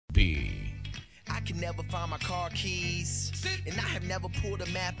Happy. I can never find my car keys, and I have never pulled a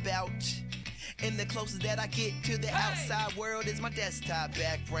map out. And the closest that I get to the outside world is my desktop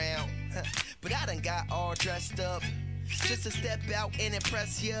background. But I done got all dressed up just to step out and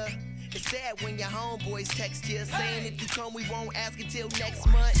impress ya. It's sad when your homeboys text you saying if you come we won't ask until next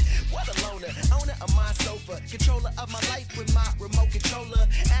month. What a loner, owner of my sofa, controller of my life with my remote controller.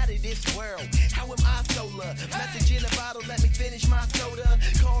 Out of this world, how am I solar? Message in a bottle, let me finish my soda.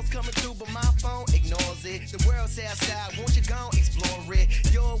 Calls coming through but my phone ignores it. The world's outside, won't you go explore it?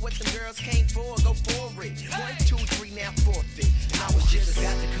 You're what the girls came for, go for it. 1, 2, 3, now forfeit. I was just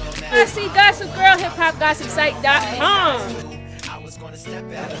got to come out. I see Gossip Girl, HipHopGossipSite.com. I always wanted to say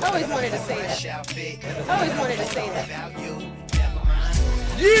that. I always wanted to say that.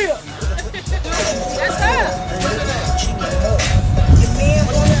 Yeah! That's her. Your man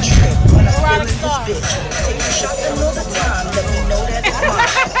on a trip when I'm Erotic feeling star. this bitch. Take a shot another time, let me know that it's mine.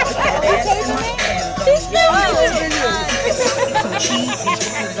 Put that ass in my hand. Cheesy,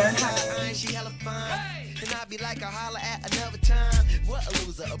 just to learn how to. She hella fine, and I be like, I'll holler at another time. What a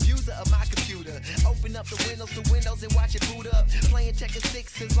loser, abuser of my computer. Open up the windows and watch it boot up. Playing Tekken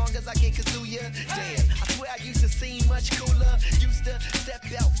 6 as long as I can Kazuya. Damn, I swear I used to seem much cooler. Used to step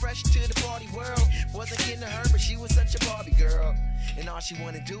out fresh to the party world. Wasn't kidding to her, but she was such a Barbie girl. And all she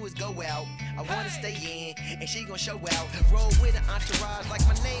wanna do is go out. I wanna stay in, and she gon' show out. Roll with an entourage like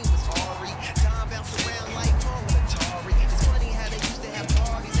my name was Ari. Time bounce around like Paul and Atari. It's funny how they used to have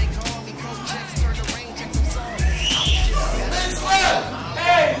parties. They call me pro checks, turn the range checks, I'm sorry.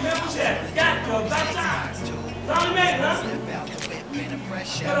 Hey, remember that? Got to go, about time. Tommy May, huh?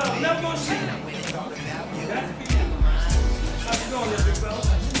 Hold on, never gonna see. How's it going, little big fella?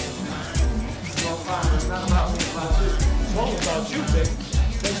 It's going fine. It's not about me, it's about you. It's all about you, baby.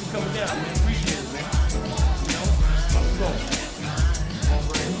 Thanks for coming down, man. Appreciate it, man. You know? How's it going? All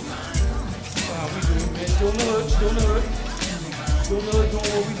right. How we doing, man? Still in the hood, still in the hood. Still in the hood doing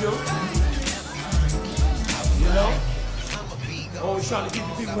what we do. You know? Always trying to keep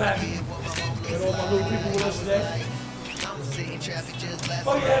the people happy. Got all my little people with us today.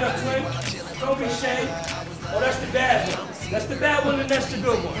 Oh yeah, twin. Don't be ashamed. Oh, that's the bad one. That's the bad one and that's the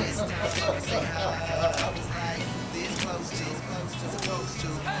good one. So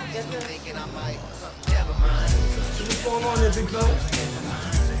what's going on there, big fella?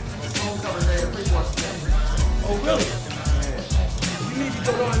 Oh, really? You need to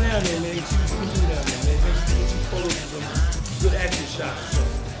go down there, man. See what you can do down there, man. Maybe get some photos of some good action shots. So,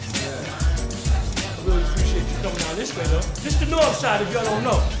 I really appreciate you coming down this way, though. This the north side, if y'all don't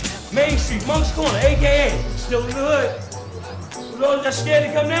know. Main Street, Monk's Corner, a.k.a. Still in the hood. For those that scared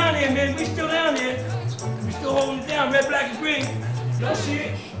to come down here, man, we still down here. We still holding it down, red, black, and green. Y'all see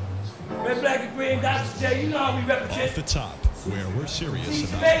it? Red, black, and green, Dr. J, you know how we represent. Off the top, where we're serious Teach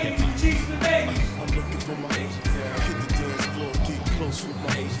the about babies, teach the babies. I'm looking for my Asian girl. Hit the dance floor, get close with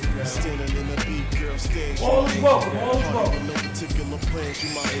my Asian girl. Standing in the beat, girl, stand. All is welcome, all is welcome. No particular plans, you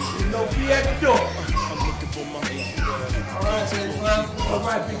my Asian No fee at the door. I'm looking for my Asian girl. All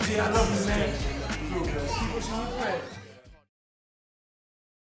right, Big G, I love you, man. Keep us on the bread.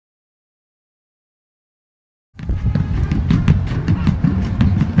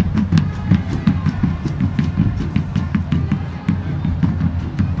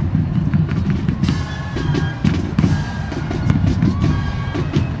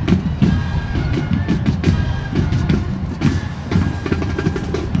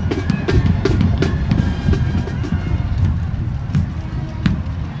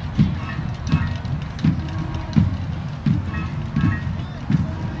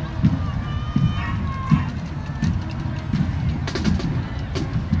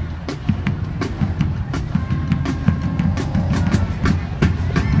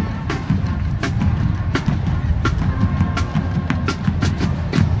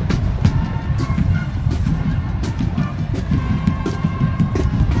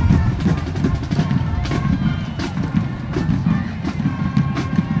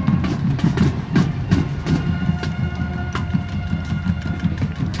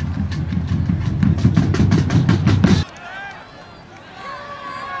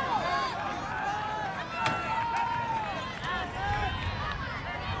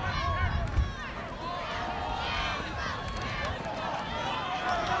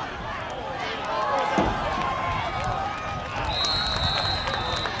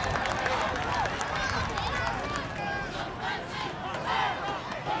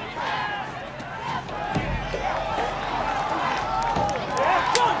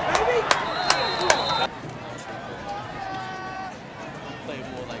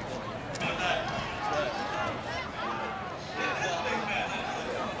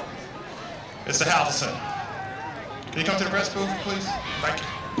 Mr. Halverson. Can you come to the press booth, please? Thank you.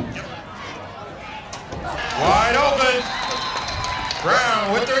 Yep. Wide open.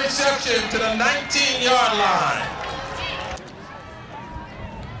 Brown with the reception to the 19-yard line.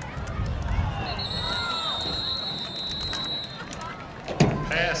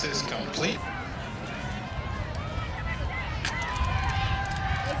 Pass is complete.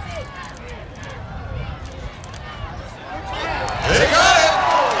 They got it!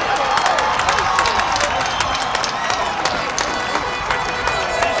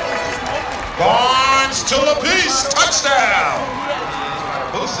 Barnes to LaPiece, touchdown!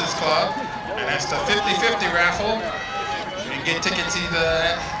 Boosters Club, and that's the 50-50 raffle. You can get tickets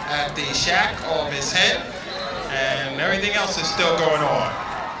either at the Shack or Miss Head, and everything else is still going on.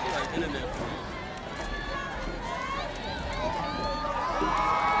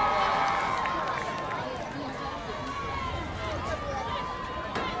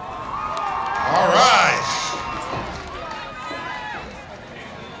 All right.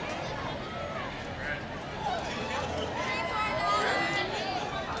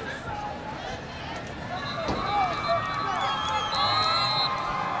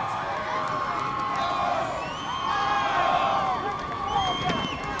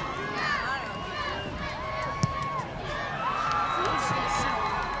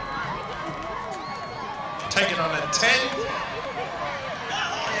 Take it on the 10.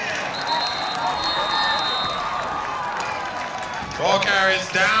 Ball carries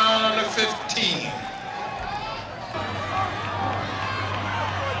down on the 15.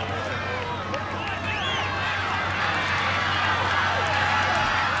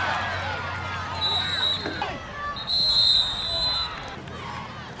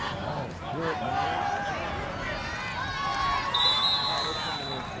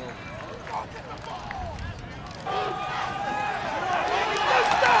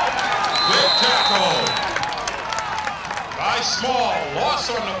 Good tackle by Small, loss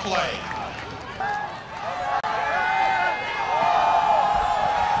on the play.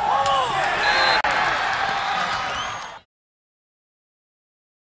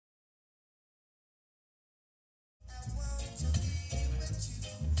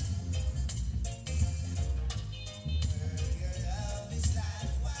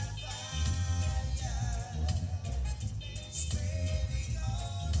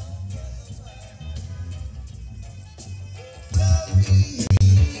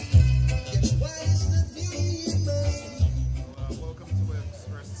 Welcome to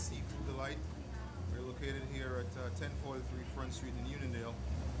Express Seafood Delight. We're located here at 1043 Front Street in Uniondale,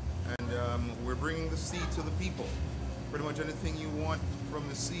 and we're bringing the sea to the people. Pretty much anything you want from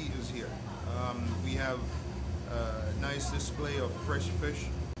the sea is here. We have a nice display of fresh fish,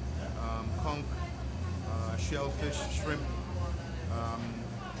 conch, shellfish, shrimp,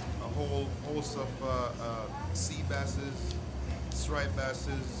 a whole host of sea basses, striped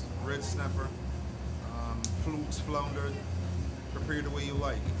basses, red snapper, flukes, flounder, prepare the way you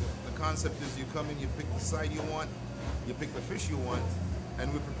like. The concept is you come in, you pick the side you want, you pick the fish you want,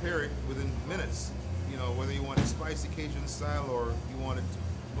 and we prepare it within minutes. You know, whether you want it spicy Cajun style or you want it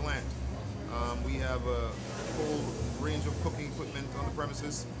bland. We have a full range of cooking equipment on the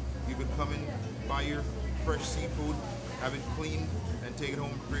premises. You could come in, buy your fresh seafood, have it cleaned, and take it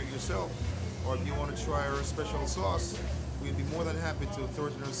home and prepare it yourself. Or if you want to try our special sauce, we'd be more than happy to throw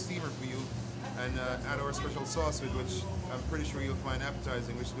it in a steamer for you and add our special sauce with, which I'm pretty sure you'll find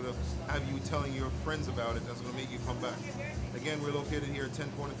appetizing, which is going to have you telling your friends about it. That's going to make you come back. Again, we're located here at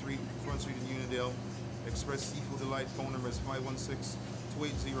 1043 Front Street in Uniondale. Express Seafood Delight. Phone number is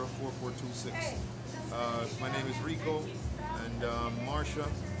 516-280-4426. My name is Rico, and Marsha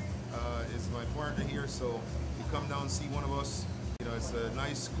is my partner here. So you come down and see one of us. You know, it's a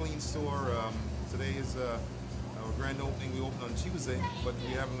nice, clean store. Today is our grand opening. We opened on Tuesday, but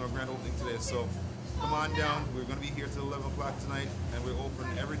we're having our grand opening today. So come on down. We're going to be here till 11 o'clock tonight, and we're open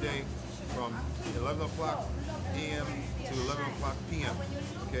every day from 11 o'clock a.m. to 11 o'clock p.m.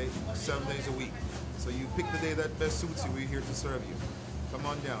 Okay, 7 days a week. So you pick the day that best suits you. We're here to serve you. Come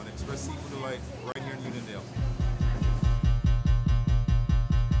on down. Express Seafood Delight right here in Uniondale.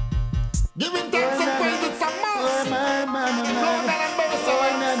 Giving thanks and praise, it's a must. Lord and mercy.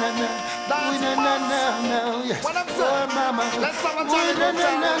 What I'm saying? Let's have a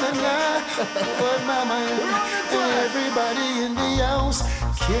Everybody in the house,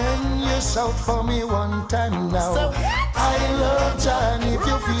 can you shout for me one time now? I love John. If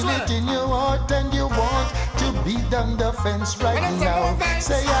you feel it in your heart and you want to beat down the fence right now,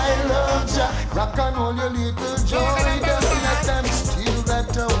 say I love John. Rock and roll your little joy. Doesn't let them steal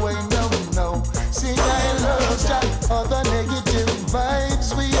that away. No. Sing I love John. All the negative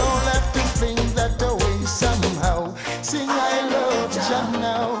vibes we all have to fling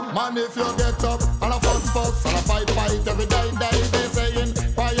Man, if you get up and a fuss and a fight every day, they saying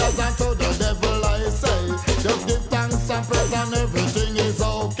prayers unto the devil, I say. Just give thanks and praise and everything is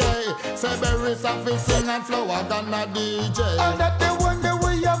okay. Say berries are sing and flower than a DJ. And that they wonder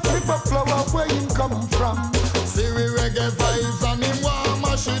where you flip a flower, where you come from. See we reggae vibes and him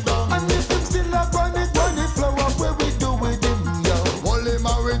warm as she does.